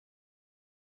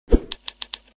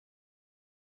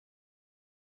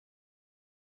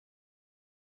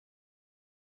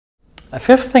A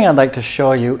fifth thing I'd like to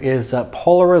show you is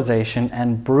polarization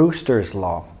and Brewster's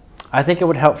law. I think it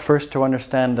would help first to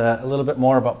understand a little bit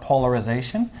more about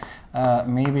polarization,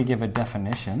 maybe give a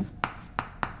definition.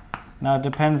 Now it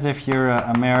depends if you're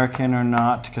American or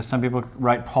not, because some people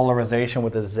write polarization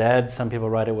with a Z, some people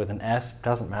write it with an S,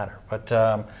 doesn't matter.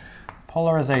 But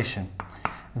polarization.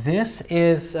 This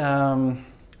is,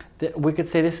 we could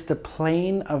say this is the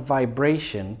plane of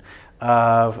vibration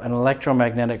of an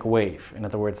electromagnetic wave, in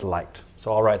other words, light.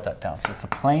 So I'll write that down. So it's a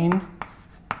plane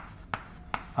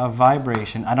of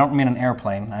vibration. I don't mean an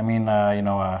airplane. I mean, you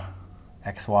know, a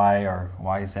XY or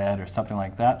YZ or something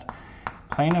like that.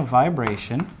 Plane of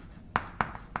vibration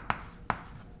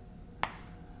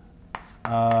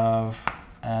of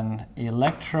an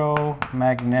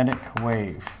electromagnetic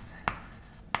wave.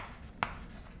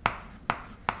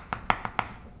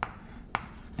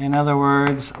 In other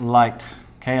words, light.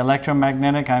 Okay,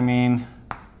 electromagnetic, I mean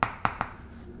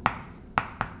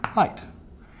light.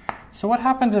 So what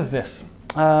happens is this.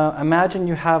 Imagine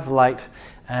you have light,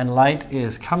 and light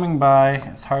is coming by.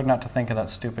 It's hard not to think of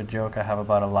that stupid joke I have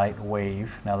about a light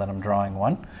wave, now that I'm drawing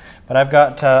one. But I've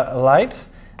got light,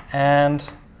 and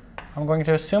I'm going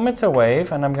to assume it's a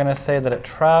wave, and I'm going to say that it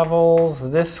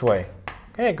travels this way.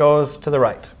 Okay, it goes to the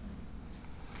right.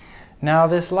 Now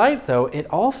this light, though, it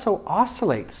also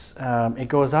oscillates. It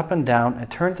goes up and down.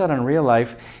 It turns out in real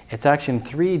life, it's actually in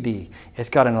 3D. It's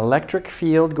got an electric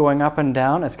field going up and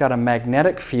down. It's got a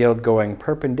magnetic field going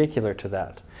perpendicular to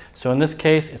that. So in this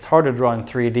case, it's hard to draw in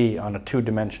 3D on a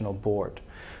two-dimensional board.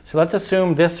 So let's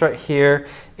assume this right here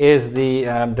is the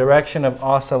direction of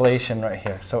oscillation right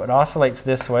here. So it oscillates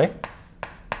this way.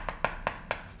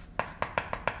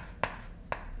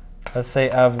 Let's say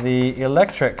of the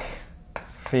electric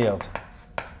field.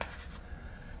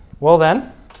 Well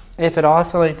then, if it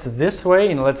oscillates this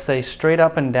way, and let's say straight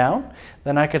up and down,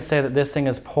 then I could say that this thing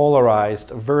is polarized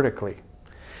vertically.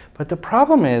 But the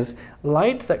problem is,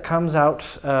 light that comes out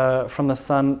from the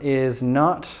sun is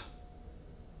not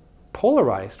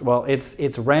polarized. Well,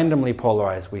 it's randomly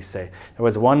polarized, we say. There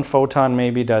was one photon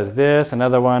maybe does this,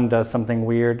 another one does something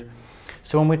weird.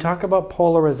 So when we talk about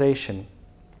polarization,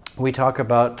 we talk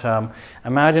about,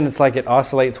 imagine it's like it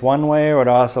oscillates one way, or it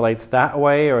oscillates that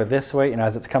way, or this way,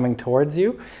 as it's coming towards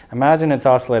you. Imagine it's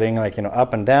oscillating like,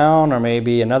 up and down, or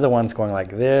maybe another one's going like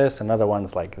this, another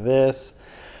one's like this.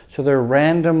 So they're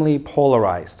randomly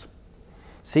polarized.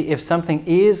 See, if something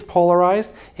is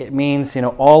polarized, it means,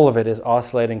 all of it is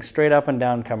oscillating straight up and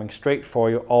down, coming straight for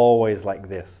you, always like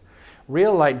this.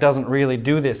 Real light doesn't really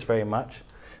do this very much.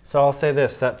 So I'll say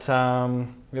this, that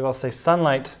maybe I'll say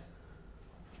sunlight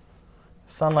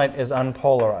is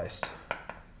unpolarized.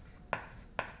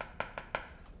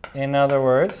 In other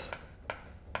words,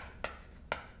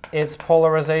 its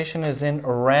polarization is in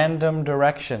random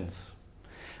directions.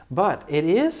 But it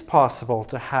is possible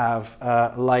to have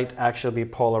light actually be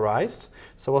polarized.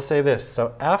 So we'll say this.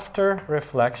 So after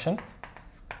reflection,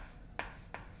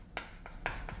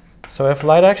 so if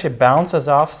light actually bounces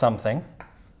off something,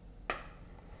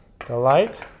 the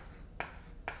light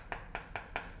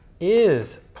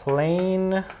is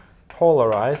plane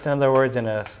polarized. In other words, in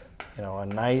a a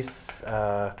nice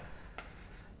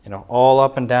all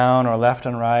up and down or left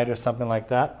and right or something like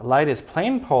that. Light is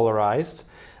plane polarized,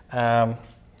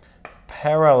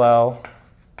 parallel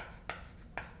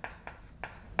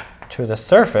to the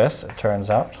surface, it turns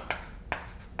out,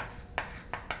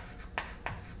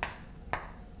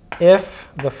 if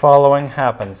the following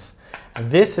happens.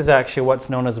 This is actually what's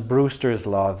known as Brewster's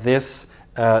law, this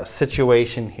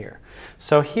situation here.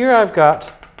 So here I've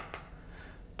got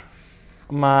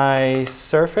my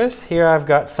surface. Here I've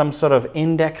got some sort of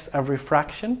index of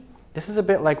refraction. This is a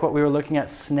bit like what we were looking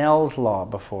at Snell's law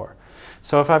before.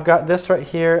 So if I've got this right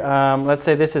here, let's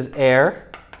say this is air.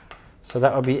 So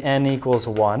that would be n equals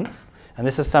 1. And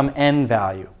this is some n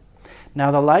value.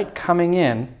 Now the light coming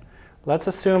in, let's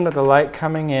assume that the light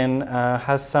coming in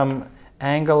has some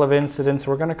angle of incidence.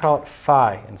 We're going to call it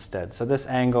phi instead. So this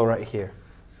angle right here,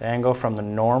 the angle from the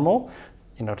normal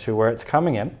to where it's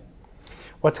coming in.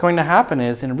 What's going to happen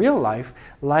is, in real life,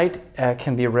 light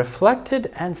can be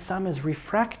reflected and some is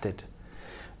refracted.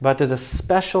 But there's a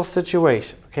special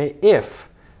situation, okay? If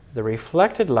the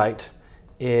reflected light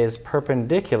is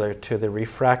perpendicular to the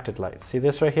refracted light. See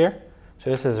this right here? So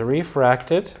this is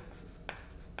refracted,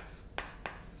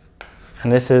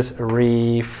 and this is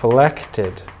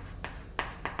reflected.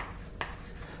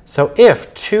 So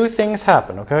if two things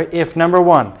happen, okay? If number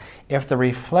one, if the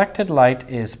reflected light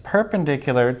is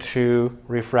perpendicular to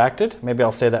refracted, maybe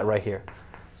I'll say that right here.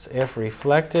 So if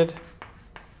reflected,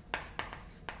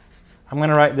 I'm going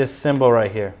to write this symbol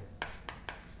right here.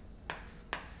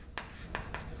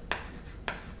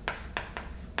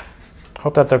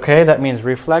 Hope that's okay. That means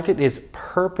reflected is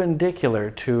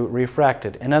perpendicular to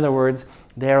refracted. In other words,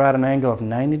 they are at an angle of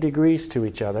 90 degrees to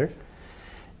each other.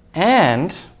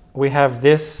 And we have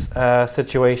this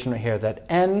situation right here, that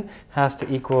n has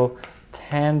to equal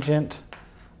tangent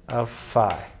of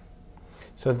phi.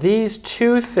 So these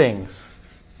two things,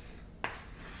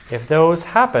 if those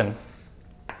happen,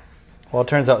 well, it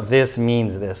turns out this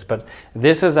means this, but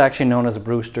this is actually known as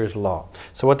Brewster's law.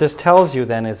 So what this tells you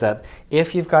then is that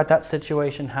if you've got that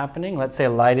situation happening, let's say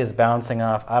light is bouncing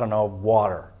off, I don't know,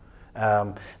 water,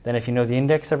 then if you know the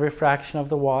index of refraction of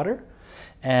the water,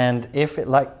 and if it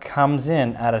like comes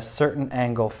in at a certain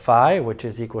angle phi, which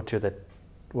is equal to the,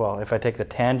 well, if I take the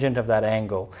tangent of that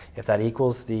angle, if that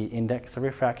equals the index of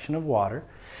refraction of water,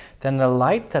 then the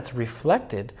light that's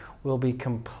reflected will be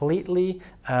completely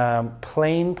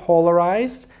plane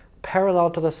polarized, parallel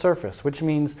to the surface, which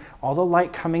means all the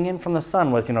light coming in from the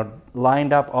sun was,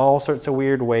 lined up all sorts of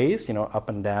weird ways, up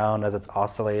and down as it's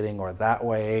oscillating, or that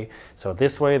way, so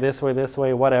this way, this way, this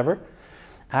way, whatever.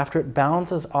 After it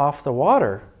bounces off the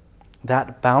water,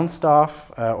 that bounced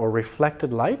off or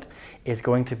reflected light is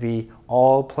going to be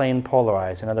all plane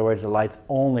polarized. In other words, the light's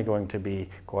only going to be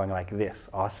going like this,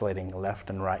 oscillating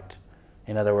left and right.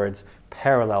 In other words,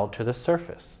 parallel to the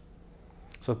surface.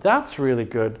 So that's really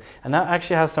good, and that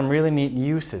actually has some really neat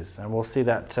uses, and we'll see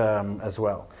that as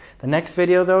well. The next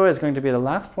video, though, is going to be the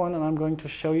last one, and I'm going to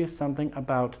show you something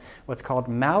about what's called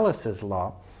Malice's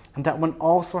law, and that one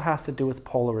also has to do with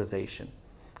polarization.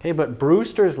 Okay, but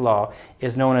Brewster's law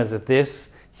is known as this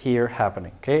here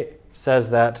happening. Okay, it says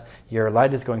that your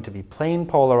light is going to be plane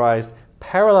polarized,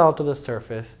 parallel to the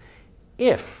surface,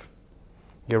 if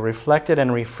your reflected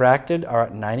and refracted are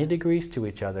at 90 degrees to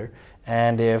each other,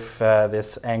 and if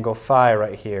this angle phi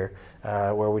right here,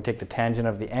 where we take the tangent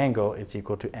of the angle, it's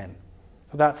equal to n.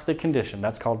 So that's the condition.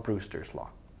 That's called Brewster's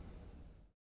law.